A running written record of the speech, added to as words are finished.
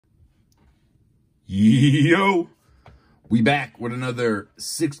Yo, we back with another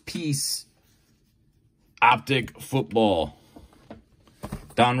 6-piece Optic Football.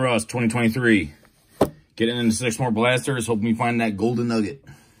 Donruss 2023. Getting into 6 more blasters. Hoping we find that golden nugget.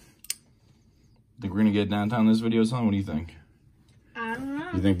 Think we're going to get downtown this video, son? What do you think? I don't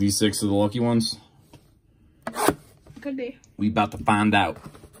know. You think these 6 are the lucky ones? Could be. We about to find out.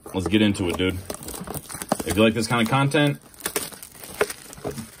 Let's get into it, dude. If you like this kind of content,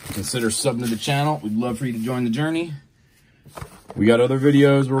 consider subbing to the channel. We'd love for you to join the journey. We got other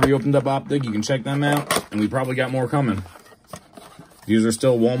videos where we opened up Optic. You can check them out. And we probably got more coming. These are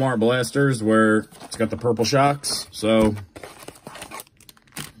still Walmart blasters where it's got the purple shocks. So, we're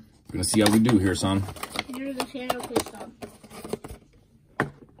going to see how we do here, son. If you're new to the channel, please sub.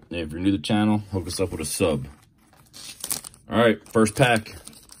 Yeah, if you're new to the channel, hook us up with a sub. Alright, first pack.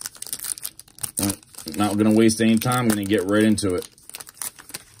 Not going to waste any time. I'm going to get right into it.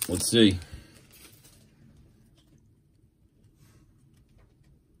 Let's see.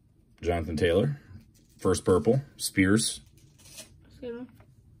 Jonathan Taylor. First purple. Spears.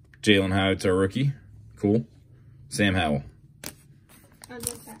 Jalen Hyatt's our rookie. Cool. Sam Howell. I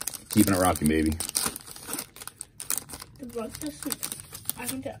like that. Keeping it rocking, baby. The blood doesn't. I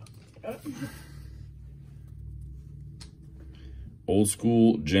can tell. Old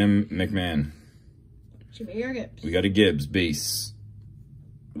school Jim McMahon. Gibbs. We got a Gibbs base.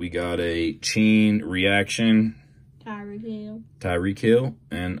 We got a chain reaction. Tyreek Hill.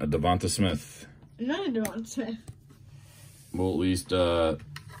 And a Devonta Smith. Another Devonta Smith. Well, at least we'll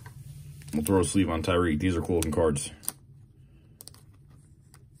throw a sleeve on Tyreek. These are cool looking cards.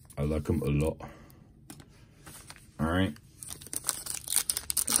 I like them a lot. All right.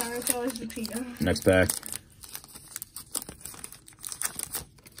 Next pack.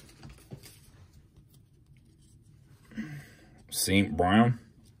 St. Brown.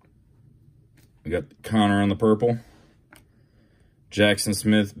 We got Connor on the purple. Jackson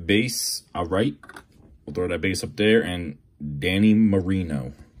Smith base. All right. We'll throw that base up there. And Danny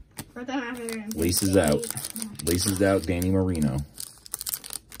Marino. Laces out. Laces out Danny Marino.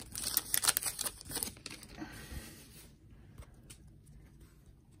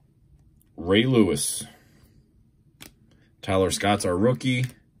 Ray Lewis. Tyler Scott's our rookie.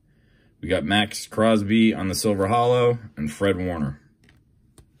 We got Max Crosby on the silver hollow and Fred Warner.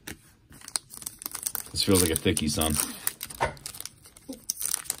 This feels like a thickie, son.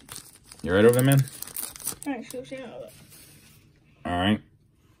 You right over there, man? All right.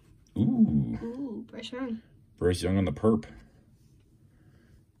 Ooh. Bryce Young. Bryce Young on the perp.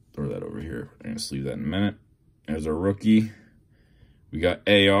 Throw that over here. I'm going to sleeve that in a minute. There's our rookie. We got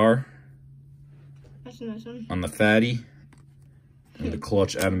AR. That's a nice one. On the fatty. And the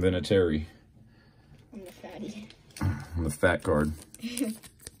clutch Adam Vinatieri. On the fatty. On the fat card.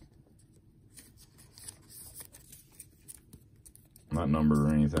 Not numbered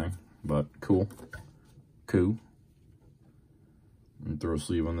or anything, but cool. Cool. And throw a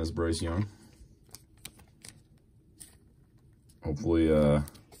sleeve on this Bryce Young. Hopefully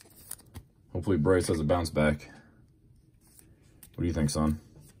Bryce has a bounce back. What do you think, son?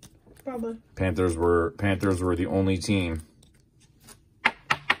 Probably. Panthers were the only team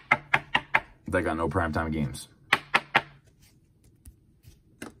that got no primetime games.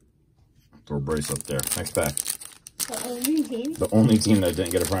 Throw Bryce up there. Next pack. The only team? The only team that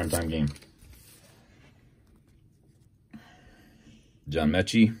didn't get a primetime game. John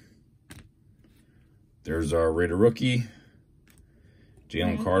Mechie. There's our Raider rookie.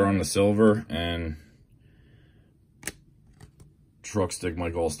 Jalen Carter on the silver. And truck stick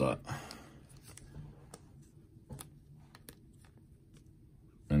Mike Allstott.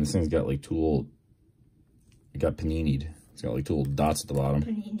 And this thing's got like 2 little, it got panini'd. It's got like 2 little dots at the bottom.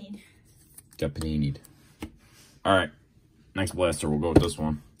 Panini'd. Got panini'd. All right, next blaster, we'll go with this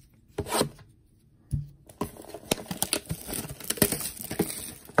one.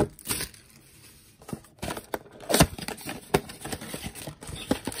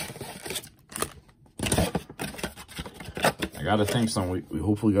 I gotta think we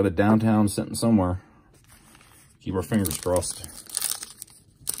hopefully got a downtown sitting somewhere. Keep our fingers crossed.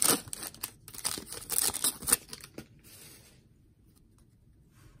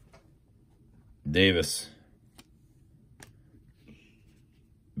 Davis.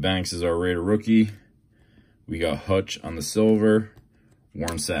 Banks is our Raider rookie. We got Hutch on the silver.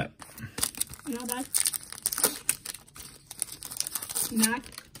 Warren Sapp. Not bad. Not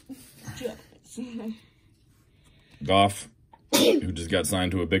just. Goff, who just got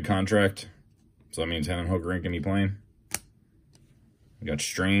signed to a big contract. So that means Hendon Hooker ain't gonna be playing. We got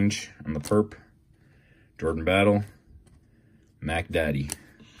Strange on the perp. Jordan Battle. Mac Daddy.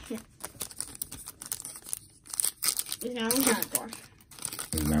 He's now a Jaguar.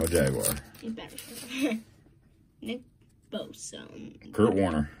 He's now a Jaguar. He's better. Nick Bosa. Kurt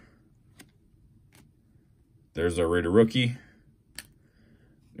Warner. There's our Raider rookie.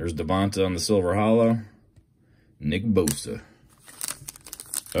 There's Devonta on the Silver Hollow. Nick Bosa.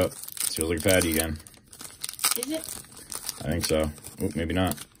 Oh, feels like a patty again. Is it? I think so. Oh, maybe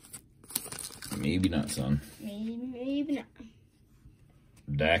not. Maybe not, son. Maybe not.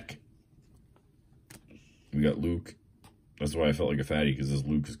 Dak. We got Luke. That's why I felt like a fatty, because this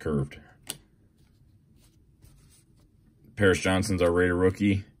Luke is curved. Paris Johnson's our Raider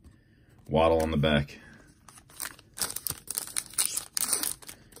rookie. Waddle on the back.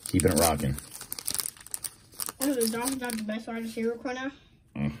 Keeping it rocking. Oh, the Dolphins have the best wide receiver core now.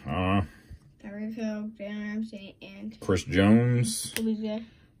 Tyreek Hill, Jalen Ramsey, and Chris Jones. who is there?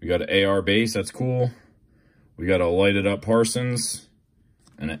 We got an AR base. That's cool. We got a lighted up Parsons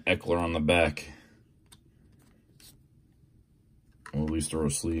and an Eckler on the back. We'll at least throw a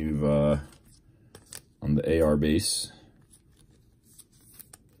sleeve on the AR base.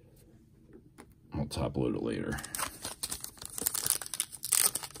 I'll top load it later.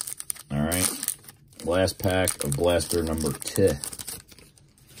 All right. Last pack of Blaster number 2.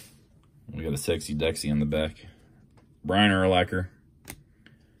 We got a Sexy Dexy on the back. Brian Urlacher.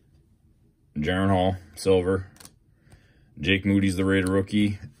 Jaron Hall, silver. Jake Moody's the Raider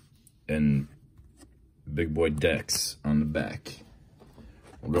rookie. And Big Boy Dex on the back.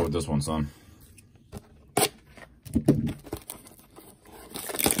 We'll go with this one, son.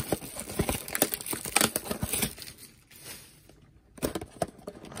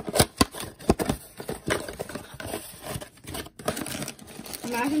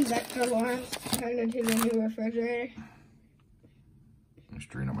 Imagine Dexter Lawrence turned into the new refrigerator. I'm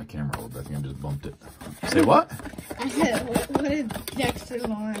straighten up my camera a little bit. I think I just bumped it. Say what? I said, what if Dexter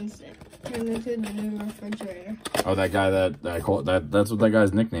Lawrence turned into the new refrigerator? Oh, that guy that I call that's what that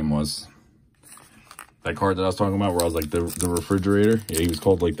guy's nickname was. That card that I was talking about where I was like the refrigerator. Yeah, he was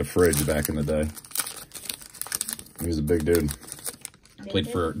called like the fridge back in the day. He was a big dude. Played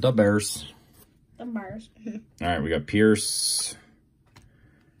for the Bears. The Bears. All right, we got Pierce.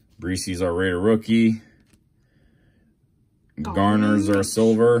 Breesy's our Raider rookie. Garner's our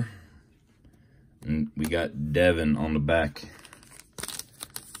silver. And we got Devin on the back.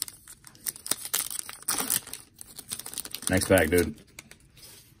 Next pack, dude.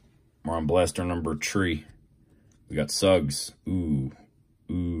 We're on Blaster number 3. We got Suggs. Ooh.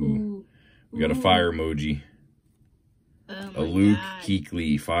 We got a fire emoji. A Luke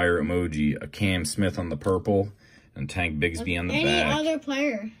Kuechly fire emoji. A Cam Smith on the purple. And Tank Bigsby on the back. Any other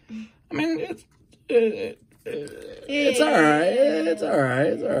player. I mean, it's all right. It's all right.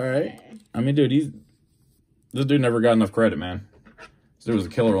 It's all right. I mean, dude, this dude never got enough credit, man. This dude was a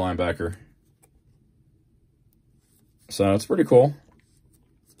killer linebacker. So it's pretty cool.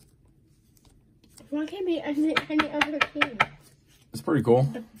 Why can't be any other team? It's pretty cool.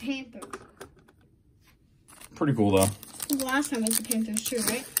 The Panthers. Pretty cool, though. The last time was the Panthers, too,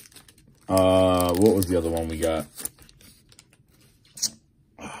 right? What was the other one we got?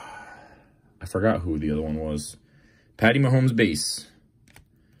 I forgot who the other one was. Patty Mahomes base.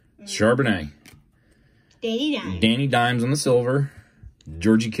 Charbonnet. Danny Dimes. Danny Dimes on the silver.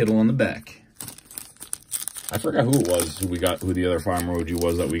 Georgie Kittle on the back. I forgot who it was, who the other fire emoji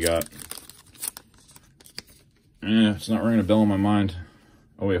was that we got. It's not ringing a bell in my mind.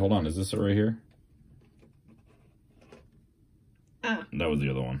 Oh, wait, hold on. Is this it right here? Oh. That was the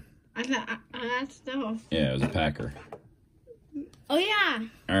other one. I thought, that's the... Yeah, it was a Packer. Oh, yeah.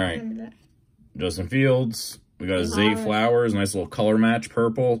 All right. Justin Fields. We got a Zay Flowers. Nice little color match,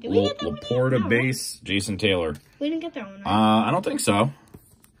 purple. Laporta base. Jason Taylor. We didn't get that one, right? I don't think so.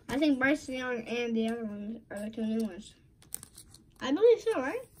 I think Bryce Young and the other ones are the 2 new ones. I believe so,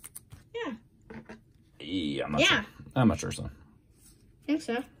 right? Yeah. Yeah, I'm not sure. I'm not sure, son. I think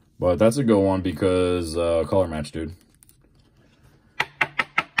so. But that's a good one because color match, dude.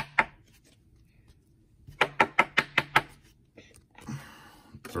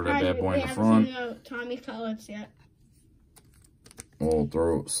 Throw that bad boy in the front. We haven't seen Tommy Cutlets yet. We'll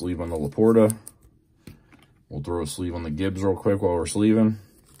throw a sleeve on the Laporta. We'll throw a sleeve on the Gibbs real quick while we're sleeving.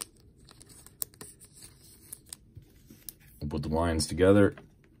 We'll put the lines together.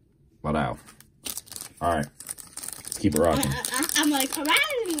 Wow. All right. Let's keep it rocking. I'm like,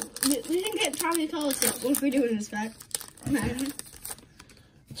 we didn't get Tommy Cutlets yet. What if we do this back?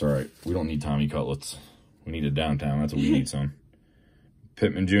 It's all right. We don't need Tommy Cutlets. We need it downtown. That's what we need, son.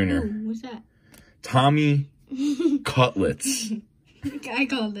 Pittman Jr. Ooh, what's that? Tommy Cutlets. I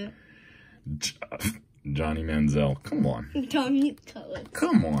called it. Johnny Manziel. Come on. Tommy Cutlets.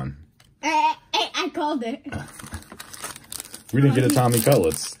 Come on. I called it. We didn't get a Tommy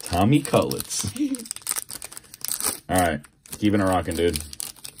Cutlets. Tommy Cutlets. All right. Keeping it rocking, dude.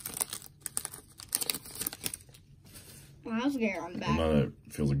 Miles Garrett on the back. Another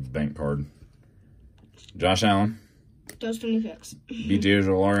feels like a bank card. Josh Allen. Those 26. BJ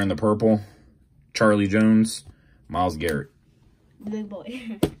Ojolari in the purple. Charlie Jones. Miles Garrett. Big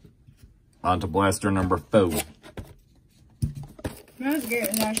boy. On to blaster number 4. Miles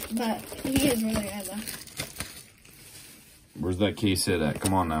Garrett is actually, but he is really good though. Where's that case hit at?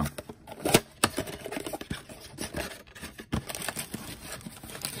 Come on now.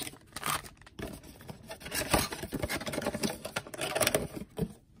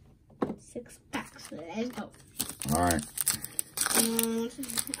 Let's go. All right.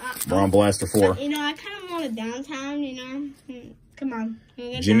 We're on blaster 4. You know, I kind of want a downtown, you know. Come on.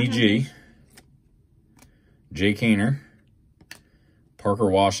 Jimmy G. Jay Kaner. Parker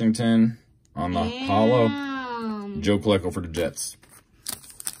Washington on the hollow. Joe Klecko for the Jets.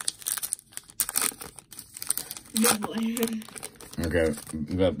 Big boy. Okay,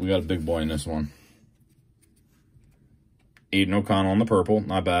 we got a big boy in this one. Aiden O'Connell on the purple,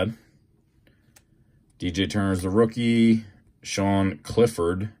 not bad. DJ Turner's the rookie. Sean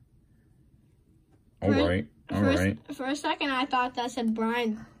Clifford. All right. For a second, I thought that said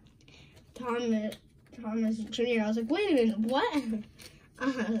Brian Thomas Jr. I was like, wait a minute, what? I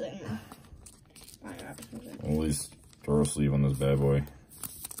was like, no. At least throw a sleeve on this bad boy.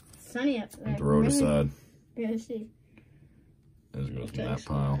 Sunny up there. Throw it aside. Yeah, see. This goes in that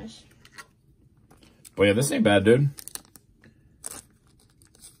pile. Nice. But yeah, this ain't bad, dude.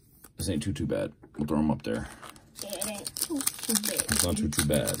 This ain't too bad. We'll throw them up there. Yeah, it ain't too bad. It's not too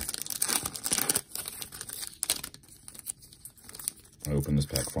bad. I open this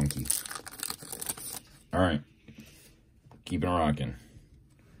pack funky. All right. Keeping it rocking.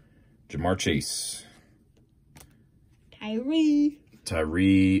 Jamar Chase.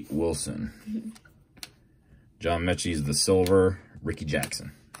 Tyree Wilson. John Mechie's the silver. Ricky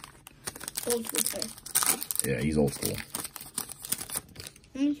Jackson. Old school player. Yeah, he's old school.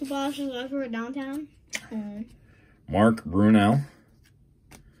 How many footballers left for downtown? Mark Brunell.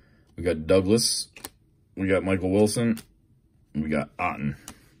 We got Douglas. We got Michael Wilson. We got Otten.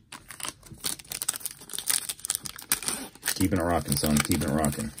 Keeping it rocking, son. Keeping it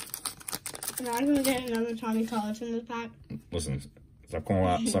rocking. Now I'm gonna get another Tommy Cutlets in this pack. Listen, stop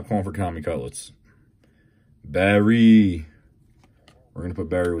calling for Tommy Cutlets. Barry. We're gonna put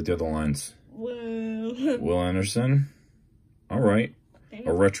Barry with the other lines. Will Anderson. All right.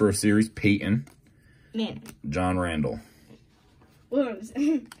 A retro series. Peyton. Man. John Randall. We'll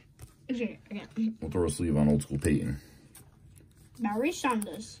throw a sleeve on old school Peyton. Barry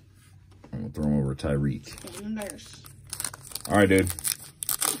Sanders. And we'll throw him over Tyreek. All right, dude.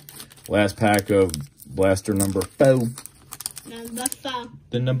 Last pack of blaster number 4. Number 4.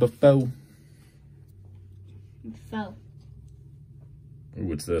 The number 4. 4. Ooh,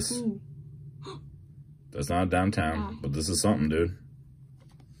 what's this? Ooh. That's not downtown, but this is something, dude.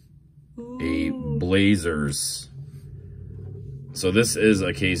 Ooh. A Blazers. So this is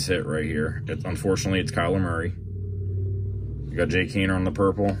a case hit right here. Unfortunately, it's Kyler Murray. You got Jay Kaner on the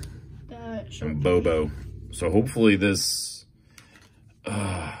purple. And Bobo. So hopefully this...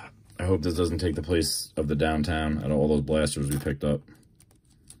 I hope this doesn't take the place of the downtown out of all those blasters we picked up.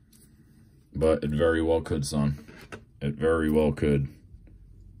 But it very well could, son. It very well could.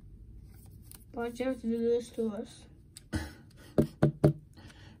 Why'd you have to do this to us?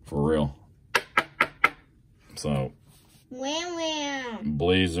 For real. So. Wham.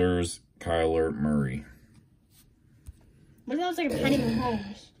 Blazers, Kyler Murray. What if that was like a Patty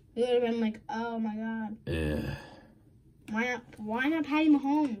Mahomes? We would have been like, oh my god. Yeah. Why not Patty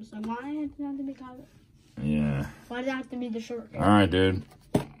Mahomes? Like, why did it have to be Kyler? Yeah. Why did it have to be the short guy? All right, dude.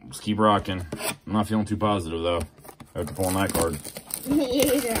 Let's keep rocking. I'm not feeling too positive, though, after pulling that card. Me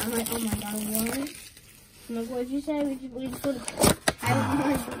either. I'm like, oh my god, what? I'm like, what did you say? We just put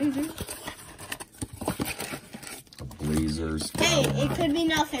Blazers. Blazers. Hey, it could be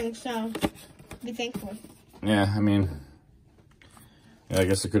nothing, so be thankful. Yeah, I mean, yeah, I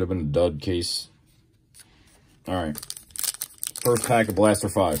guess it could have been a dud case. All right. First pack of Blaster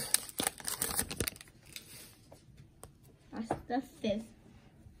 5. That's the 5th.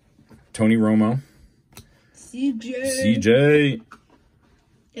 Tony Romo. CJ.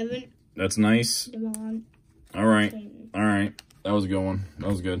 Devin. That's nice. Devon. All right. All right. That was a good one. That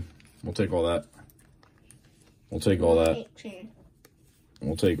was good. We'll take all that. We'll take all that.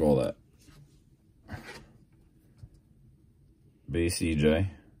 We'll take all that. Base CJ.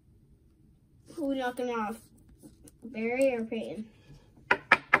 Who are we knocking off? Barry or Peyton?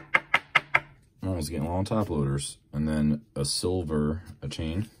 Oh, it's getting low on top loaders. And then a silver, a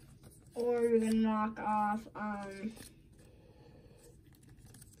chain. Or we're gonna knock off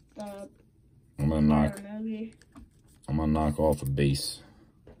the I'm gonna knock off a base.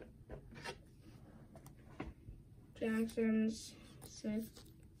 Jackson's Smith.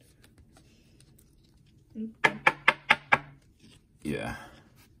 Yeah.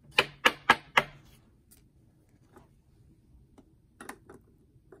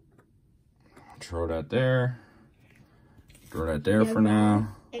 Throw that there. Throw that there for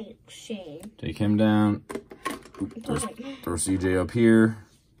now. Exchange. Take him down. Oop, throw CJ up here.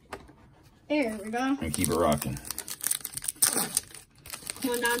 There we go. And keep it rocking.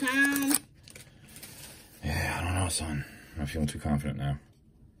 Come on downtown. Yeah, I don't know, son. I'm not feeling too confident now.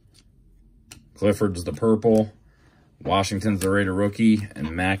 Clifford's the purple. Washington's the Raider rookie.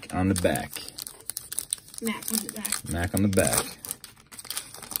 And Mac on the back. Mac on the back. Mac on the back.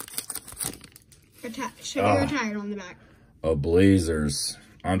 Should be retired on the back. A Blazers.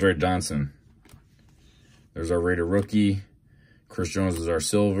 Andre Johnson. There's our Raider rookie. Chris Jones is our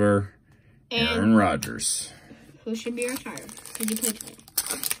silver. And Aaron Rodgers. Who should be retired? Because he played tonight.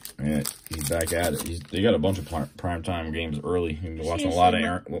 Yeah, he's back at it. They got a bunch of primetime games early. He's been watching a lot of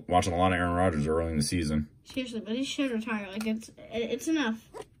Aaron Rodgers early in the season. Seriously, but he should retire. Like it's enough.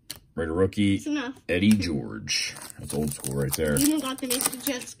 Raider rookie. It's enough. Eddie George. That's old school right there. You even got to make the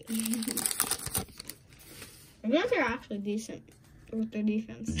Jets. I think they're actually decent with their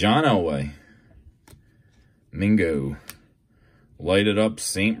defense. John Elway. Mingo. Light it up,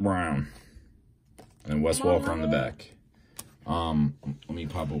 St. Brown. And Wes Walker on the back. Let me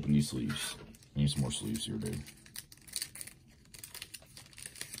pop open these sleeves. I need some more sleeves here, dude.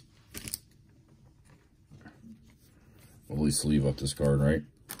 We'll at least sleeve up this card, right?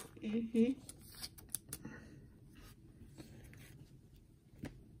 Mm-hmm.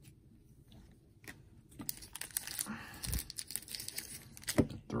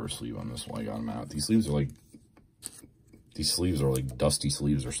 Throw a sleeve on this one. I got them out. These sleeves are like dusty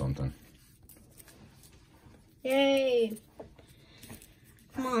sleeves or something. Yay.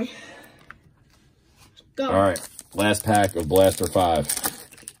 Come on. Go. All right. Last pack of Blaster 5. I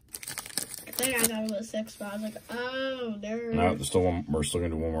think I got it with 6, but I was like, oh, there. No, there's still one. We're still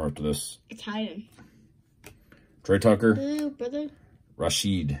going to do one more after this. It's hiding. Trey Tucker. Ooh, brother.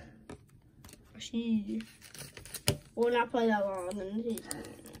 Rashid. Will not play that long in the season.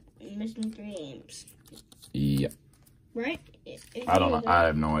 Missing 3 games. Yep. Right? I don't know. I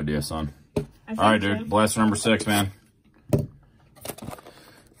have no idea, son. All right, dude. So. Blaster number 6, man.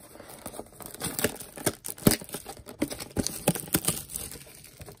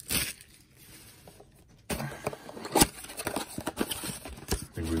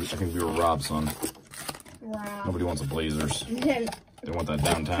 I think we were robbed, son. Wow. Nobody wants the Blazers. They want that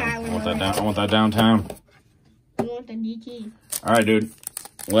downtown. I want that downtown. I want the DT. All right, dude.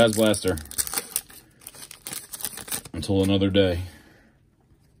 Last blaster. Until another day.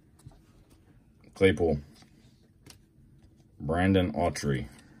 Claypool. Brandon Autry.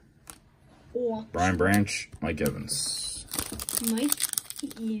 Brian Branch. Mike Evans. Mike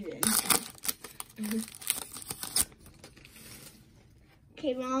Evans.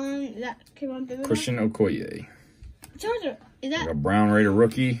 Kayvon Thibodeau? Christian Okoye. Is that a Brown Raider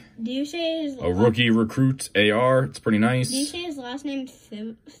rookie? Do you say his rookie recruit AR? It's pretty nice. Do you say his last name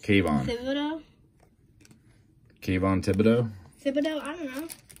Kayvon? Thibodeau? Kayvon Thibodeau? Thibodeau? I don't know.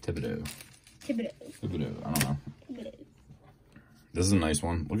 Thibodeau. I don't know. Thibodeau. This is a nice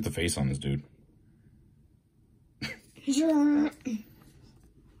one. Look at the face on this dude. Oh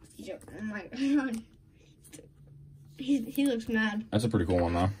my god. He looks mad. That's a pretty cool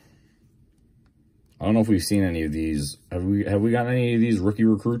one, though. I don't know if we've seen any of these. Have we gotten any of these rookie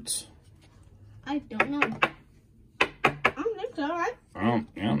recruits? I don't know. I don't think so, right?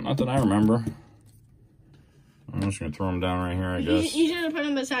 Yeah, not that I remember. I'm just gonna throw them down right here, I guess. You should have put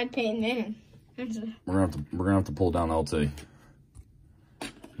them beside Peyton Manning. We're gonna have to pull down LT. And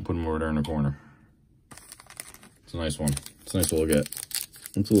put him over there in the corner. It's a nice one. It's a nice to look at.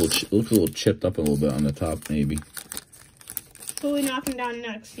 Looks a little chipped up a little bit on the top, maybe. Who we knocking down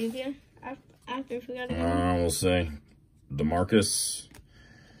next? CJ? After if we got we'll say DeMarcus,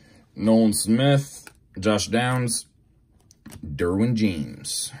 Nolan Smith, Josh Downs, Derwin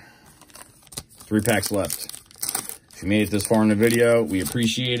James. 3 packs left. If you made it this far in the video, we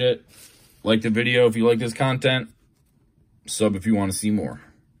appreciate it. Like the video if you like this content. Sub if you want to see more.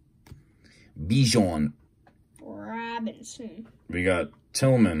 Bijan Robinson. We got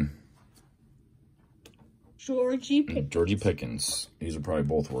Tillman. Georgie Pickens. These are probably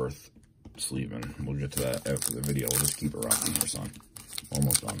both worth sleeving. We'll get to that after the video. We'll just keep it rocking here, son.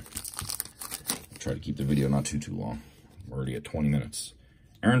 Almost done. Try to keep the video not too long. We're already at 20 minutes.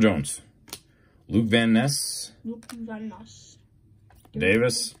 Aaron Jones. Luke Van Ness.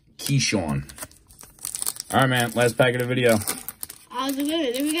 Davis. Keyshawn. All right, man. Last pack of the video. I was like, wait a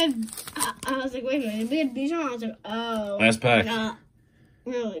minute. Did we get... I was like, wait a minute. Did we get Bijan? I was like, oh. Last pack.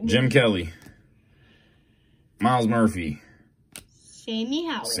 Really? Jim Kelly. Miles Murphy. Sammy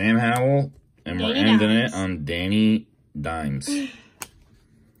Howell. Sam Howell. And we're ending it on Danny Dimes.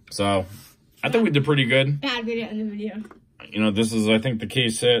 So, I think we did pretty good. Bad video in the video. You know, this is, I think, the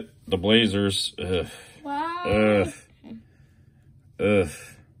case hit. The Blazers. Ugh. Wow. Ugh.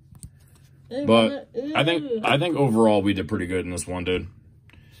 But I think overall we did pretty good in this one, dude.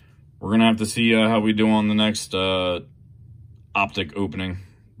 We're going to have to see how we do on the next optic opening.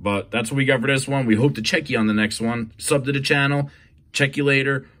 But that's what we got for this one. We hope to check you on the next one. Sub to the channel. Check you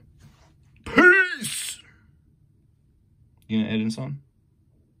later. Peace! You going to edit something?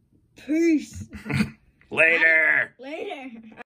 Peace. Later. Later.